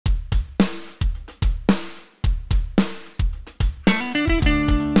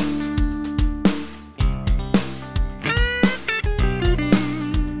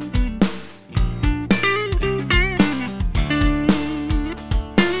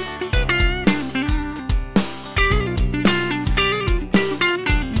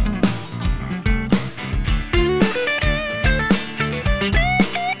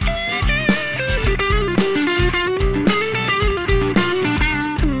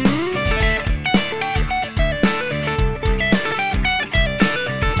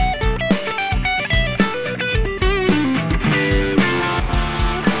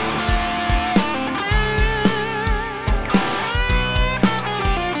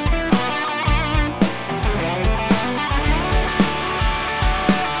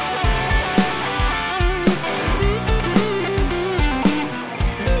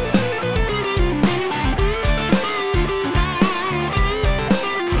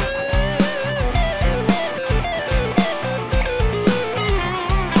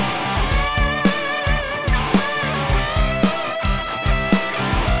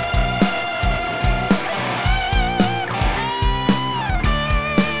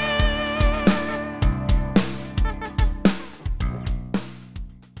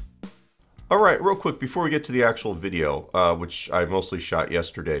Alright, real quick, before we get to the actual video, which I mostly shot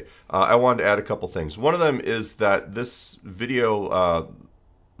yesterday, I wanted to add a couple things. One of them is that this video,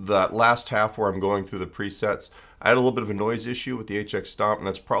 that last half where I'm going through the presets, I had a little bit of a noise issue with the HX Stomp, and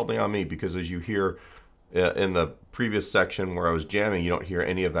that's probably on me because as you hear in the previous section where I was jamming, you don't hear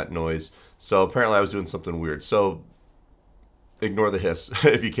any of that noise. So apparently I was doing something weird. So ignore the hiss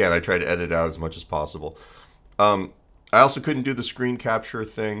if you can. I try to edit it out as much as possible. I also couldn't do the screen capture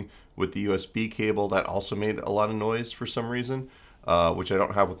thing with the USB cable. That also made a lot of noise for some reason, which I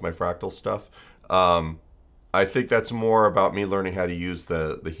don't have with my Fractal stuff. I think that's more about me learning how to use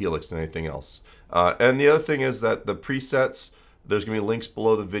the Helix than anything else. And the other thing is that the presets, there's going to be links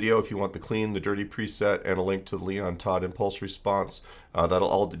below the video if you want the clean, the dirty preset, and a link to the Leon Todd impulse response. That'll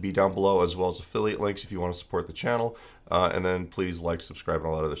all be down below, as well as affiliate links if you want to support the channel. And then please like, subscribe, and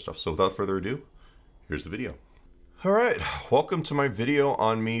all that other stuff. So without further ado, here's the video. Alright, welcome to my video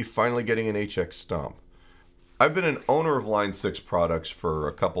on me finally getting an HX Stomp. I've been an owner of Line 6 products for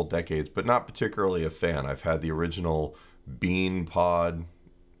a couple decades, but not particularly a fan. I've had the original Bean Pod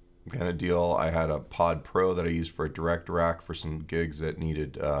kind of deal. I had a Pod Pro that I used for a direct rack for some gigs that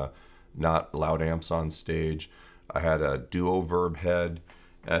needed not loud amps on stage. I had a Duo Verb head,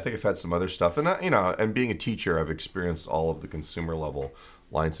 and I think I've had some other stuff. And and being a teacher, I've experienced all of the consumer level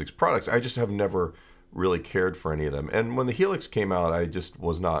Line 6 products. I just have never really cared for any of them. And when the Helix came out, I just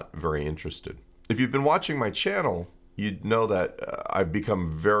was not very interested. If you've been watching my channel, you'd know that I've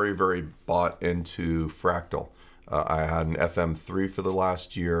become very, very bought into Fractal. I had an FM3 for the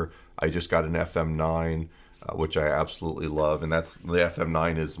last year. I just got an FM9, which I absolutely love. And the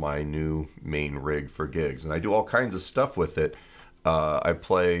FM9 is my new main rig for gigs. And I do all kinds of stuff with it. I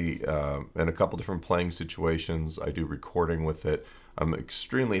play in a couple different playing situations. I do recording with it. I'm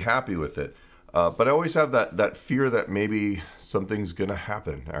extremely happy with it. But I always have that fear that maybe something's going to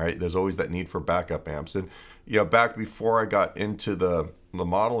happen. All right, there's always that need for backup amps. And back before I got into the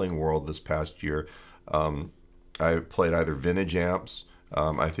modeling world this past year, I played either vintage amps.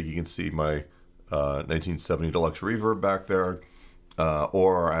 I think you can see my 1970 Deluxe Reverb back there,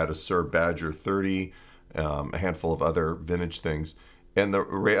 or I had a Sir Badger 30, a handful of other vintage things. And the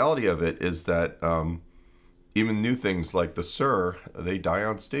reality of it is that even new things like the Sir, they die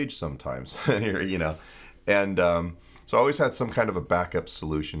on stage sometimes, And so I always had some kind of a backup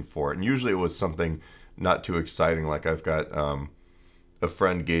solution for it. And usually it was something not too exciting. Like I've got a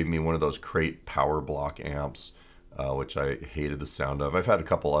friend gave me one of those crate power block amps, which I hated the sound of. I've had a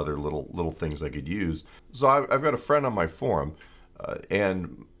couple other little things I could use. So I've got a friend on my forum,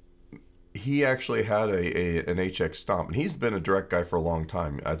 and he actually had an HX Stomp, and he's been a direct guy for a long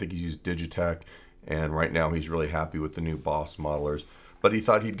time. I think he's used Digitech. And right now he's really happy with the new Boss modelers. But he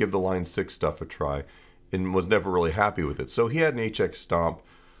thought he'd give the Line 6 stuff a try and was never really happy with it. So he had an HX Stomp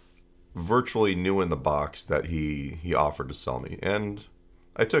virtually new in the box that he offered to sell me. And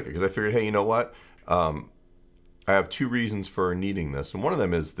I took it because I figured, hey, you know what? I have two reasons for needing this. And one of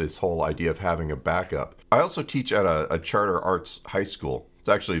them is this whole idea of having a backup. I also teach at a charter arts high school. It's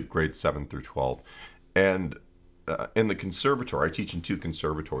actually grades 7 through 12. And in the conservatory, I teach in two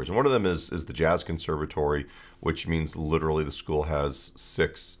conservatories, and one of them is the Jazz Conservatory, which means literally the school has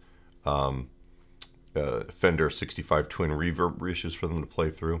 6 Fender 65 twin reverb reissues for them to play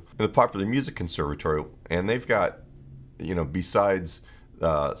through. And the Popular Music Conservatory, and they've got, besides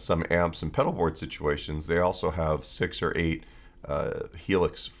some amps and pedal board situations, they also have 6 or 8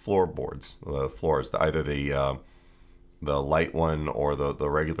 Helix floorboards, floors, either the light one or the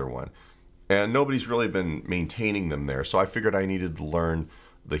regular one. And nobody's really been maintaining them there. So I figured I needed to learn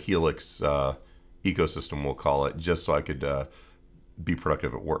the Helix ecosystem, we'll call it, just so I could be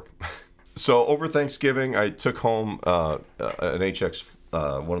productive at work. So over Thanksgiving, I took home an HX,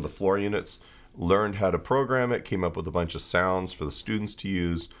 one of the floor units, learned how to program it, came up with a bunch of sounds for the students to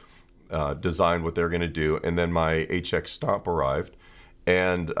use, designed what they're going to do, and then my HX Stomp arrived.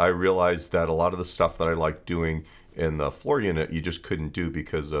 And I realized that a lot of the stuff that I liked doing in the floor unit, you just couldn't do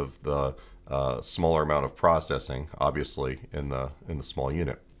because of the smaller amount of processing, obviously, in the small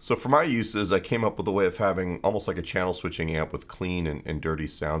unit. So for my uses, I came up with a way of having almost like a channel switching amp with clean and dirty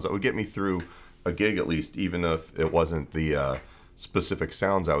sounds that would get me through a gig at least, even if it wasn't the specific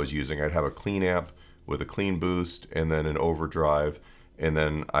sounds I was using. I'd have a clean amp with a clean boost and then an overdrive, and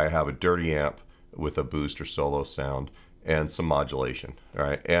then I have a dirty amp with a boost or solo sound and some modulation. All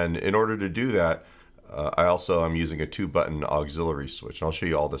right, and in order to do that, I'm using a 2-button auxiliary switch. And I'll show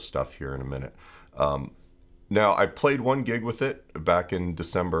you all this stuff here in a minute. Now, I played one gig with it back in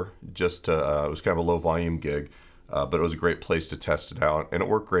December. It was kind of a low volume gig, but it was a great place to test it out. And it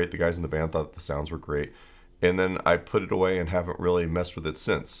worked great. The guys in the band thought the sounds were great. and then I put it away and haven't really messed with it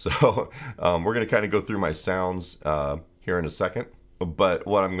since. So we're going to kind of go through my sounds here in a second. But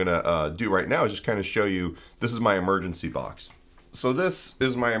what I'm going to do right now is just kind of show you, this is my emergency box. So this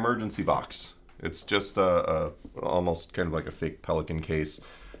is my emergency box. It's just almost kind of like a fake Pelican case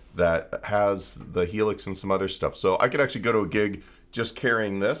that has the Helix and some other stuff. So I could actually go to a gig just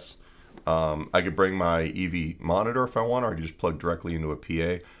carrying this. I could bring my EV monitor if I want, or I could just plug directly into a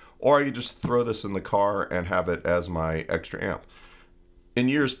PA. Or I could just throw this in the car and have it as my extra amp. In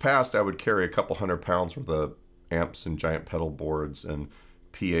years past, I would carry a couple £100 worth of amps and giant pedal boards and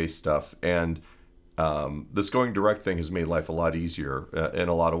PA stuff. And this going direct thing has made life a lot easier in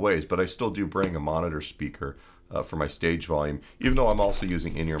a lot of ways. But I still do bring a monitor speaker for my stage volume, even though I'm also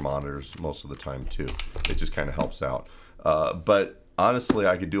using in-ear monitors most of the time too. It just kind of helps out. But honestly,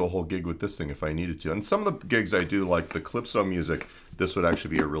 I could do a whole gig with this thing if I needed to. And some of the gigs I do, like the Calypso music, this would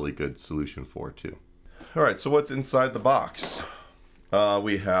actually be a really good solution for too. All right, so what's inside the box?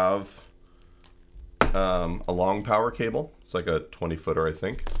 We have a long power cable. It's like a 20-footer, I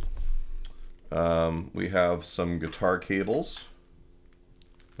think. We have some guitar cables.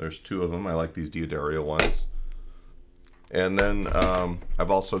 There's 2 of them. I like these D'Addario ones. And then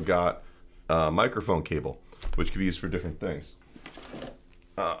I've also got a microphone cable, which can be used for different things.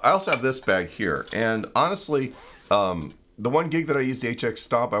 I also have this bag here, and honestly, the one gig that I used, the HX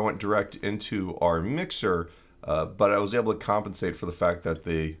Stomp, I went direct into our mixer, but I was able to compensate for the fact that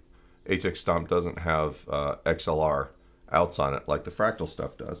the HX Stomp doesn't have XLR outs on it like the Fractal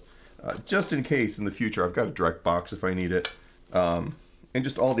stuff does. Just in case in the future, I've got a direct box if I need it, and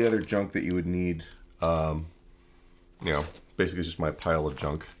just all the other junk that you would need. You know, basically it's just my pile of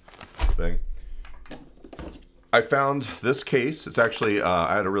junk thing. I found this case. It's actually,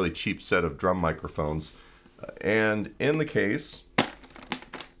 I had a really cheap set of drum microphones. And in the case,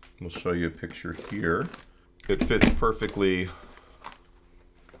 we'll show you a picture here. It fits perfectly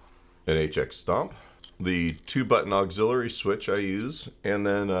an HX Stomp, the 2-button auxiliary switch I use, and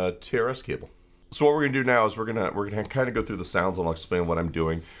then a TRS cable. So what we're gonna do now is we're gonna kind of go through the sounds and I'll explain what I'm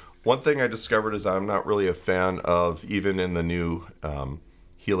doing. One thing I discovered is I'm not really a fan of, even in the new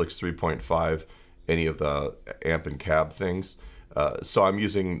Helix 3.5, any of the amp and cab things. So I'm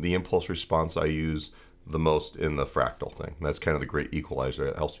using the impulse response I use the most in the Fractal thing. That's kind of the great equalizer.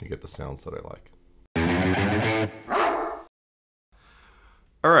 It helps me get the sounds that I like.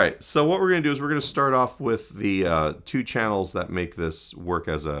 All right, so what we're going to do is we're going to start off with the 2 channels that make this work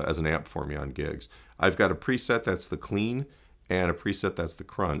as an amp for me on gigs. I've got a preset that's the clean and a preset that's the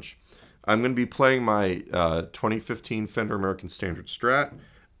crunch. I'm going to be playing my 2015 Fender American Standard Strat.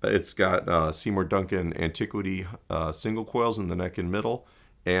 It's got Seymour Duncan Antiquity single coils in the neck and middle,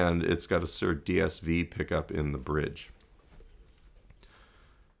 and it's got a Sir DSV pickup in the bridge.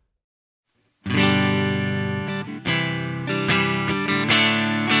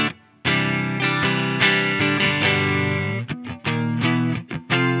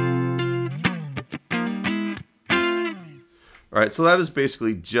 All right, so that is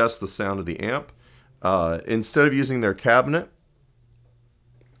basically just the sound of the amp. Instead of using their cabinet,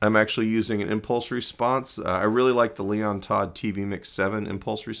 I'm actually using an impulse response. I really like the Leon Todd TV Mix 7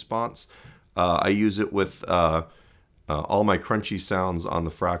 impulse response. I use it with all my crunchy sounds on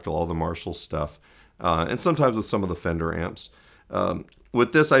the Fractal, all the Marshall stuff, and sometimes with some of the Fender amps.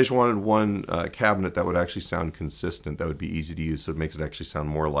 With this, I just wanted one cabinet that would actually sound consistent, that would be easy to use, so it makes it actually sound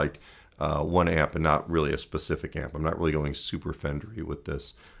more like one amp and not really a specific amp. I'm not really going super Fender-y with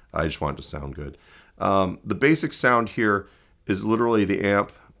this. I just want it to sound good. The basic sound here is literally the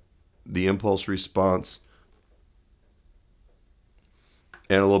amp, the impulse response,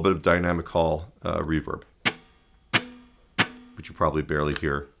 and a little bit of dynamic hall reverb, which you probably barely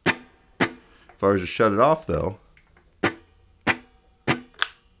hear. If I were to shut it off though,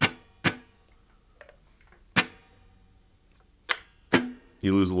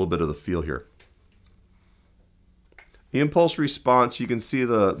 you lose a little bit of the feel here. The impulse response, you can see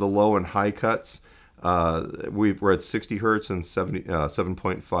the low and high cuts. We're at 60 hertz and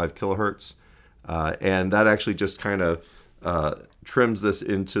 7.5 kilohertz. And that actually just kind of trims this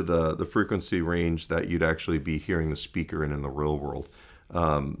into the frequency range that you'd actually be hearing the speaker in the real world.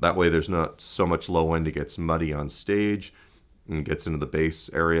 That way there's not so much low end it gets muddy on stage and gets into the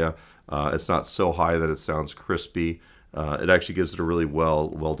bass area. It's not so high that it sounds crispy. It actually gives it a really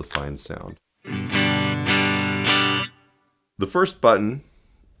well-defined sound. The first button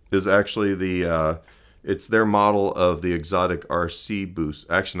is actually it's their model of the exotic RC boost.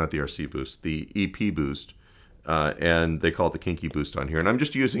 Actually, not the RC boost, the EP boost. And they call it the Kinky boost on here. And I'm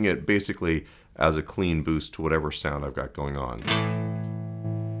just using it basically as a clean boost to whatever sound I've got going on.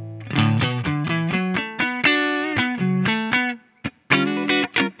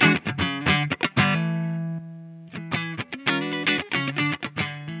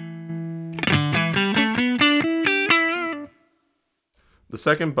 The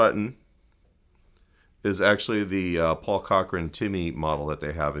second button is actually the Paul Cochran Timmy model that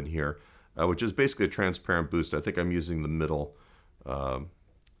they have in here, which is basically a transparent boost. I think I'm using the middle.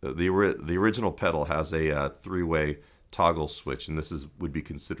 The original pedal has a three-way toggle switch, and this would be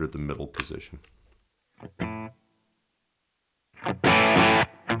considered the middle position.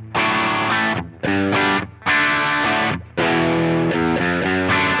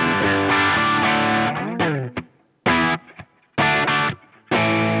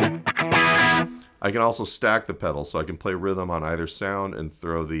 I can also stack the pedals, so I can play rhythm on either sound and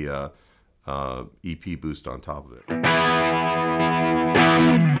throw the EP boost on top of it.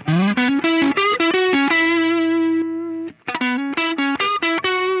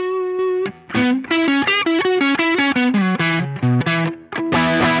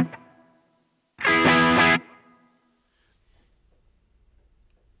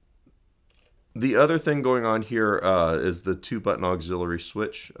 The other thing going on here is the 2-button auxiliary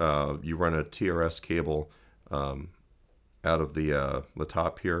switch. You run a TRS cable out of the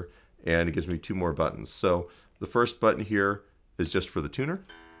top here, and it gives me 2 more buttons. So the first button here is just for the tuner.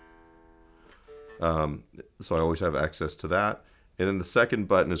 So I always have access to that. And then the second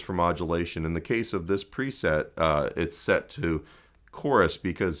button is for modulation. In the case of this preset, it's set to chorus,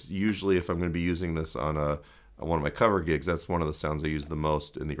 because usually if I'm going to be using this on one of my cover gigs, that's one of the sounds I use the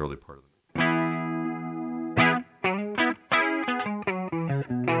most in the early part of the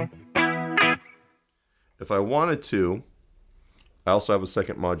If I wanted to, I also have a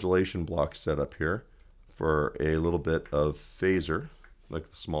second modulation block set up here for a little bit of phaser, like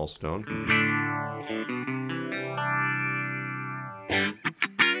the small stone.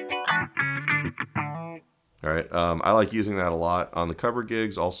 All right, I like using that a lot on the cover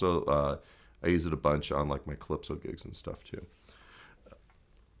gigs. Also, I use it a bunch on like my Calypso gigs and stuff too.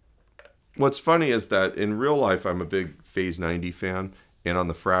 What's funny is that in real life, I'm a big Phase 90 fan. And on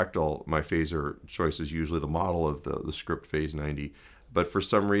the Fractal, my phaser choice is usually the model of the script Phase 90. But for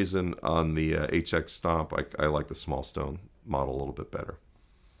some reason on the HX Stomp, I like the small stone model a little bit better.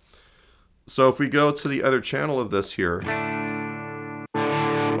 So if we go to the other channel of this here,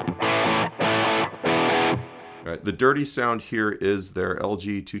 right, the dirty sound here is their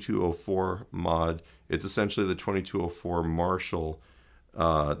LG 2204 mod. It's essentially the 2204 Marshall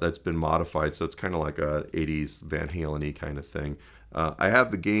that's been modified. So it's kind of like a 80s Van Halen-y kind of thing. I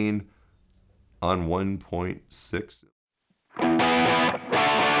have the gain on 1.6.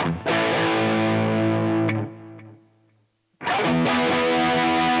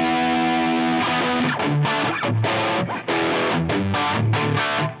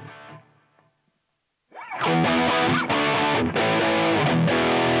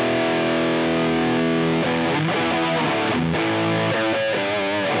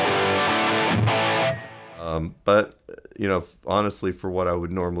 But, you know, honestly, for what I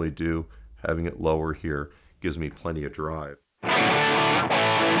would normally do, having it lower here gives me plenty of drive.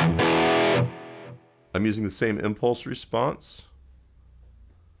 I'm using the same impulse response,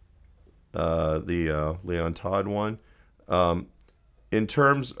 the Leon Todd one. In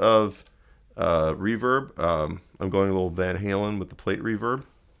terms of reverb, I'm going a little Van Halen with the plate reverb.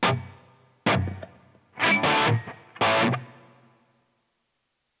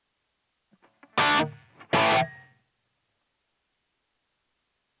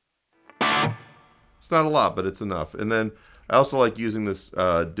 It's not a lot, but it's enough. And then I also like using this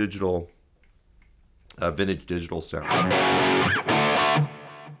vintage digital sound.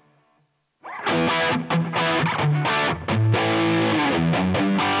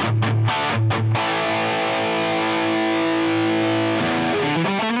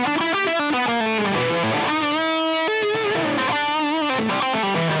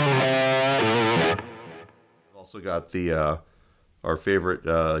 I've also got the our favorite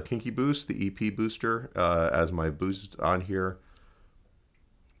Kinky Boost, the EP booster, as my boost on here.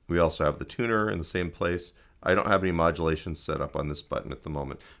 We also have the tuner in the same place. I don't have any modulation set up on this button at the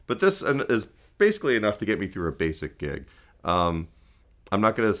moment, but this is basically enough to get me through a basic gig. I'm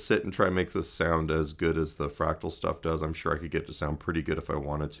not going to sit and try and make this sound as good as the Fractal stuff does. I'm sure I could get it to sound pretty good if I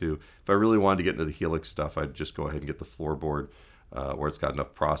wanted to. If I really wanted to get into the Helix stuff, I'd just go ahead and get the floorboard where it's got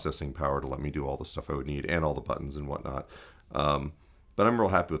enough processing power to let me do all the stuff I would need and all the buttons and whatnot. But I'm real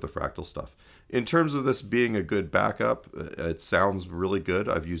happy with the Fractal stuff. In terms of this being a good backup, it sounds really good.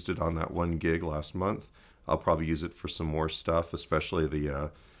 I've used it on that one gig last month. I'll probably use it for some more stuff, especially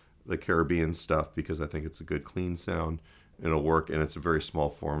the Caribbean stuff, because I think it's a good clean sound. It'll work, and it's a very small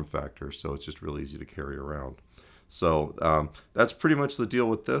form factor, so it's just really easy to carry around. So that's pretty much the deal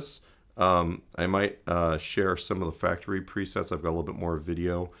with this. I might share some of the factory presets. I've got a little bit more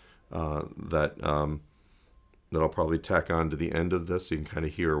video that that I'll probably tack on to the end of this so you can kind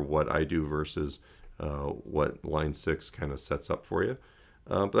of hear what I do versus what line 6 kind of sets up for you.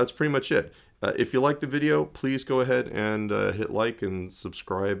 But that's pretty much it. If you like the video, please go ahead and hit like and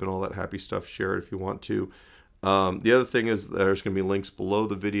subscribe and all that happy stuff. Share it if you want to. The other thing is there's going to be links below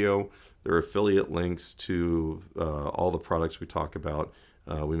the video. There are affiliate links to all the products we talk about.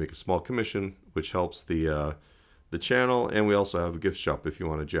 We make a small commission, which helps the channel, and we also have a gift shop if you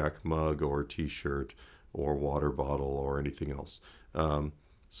want a Jack mug or t-shirt or water bottle or anything else.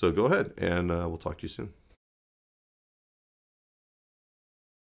 So go ahead, and we'll talk to you soon.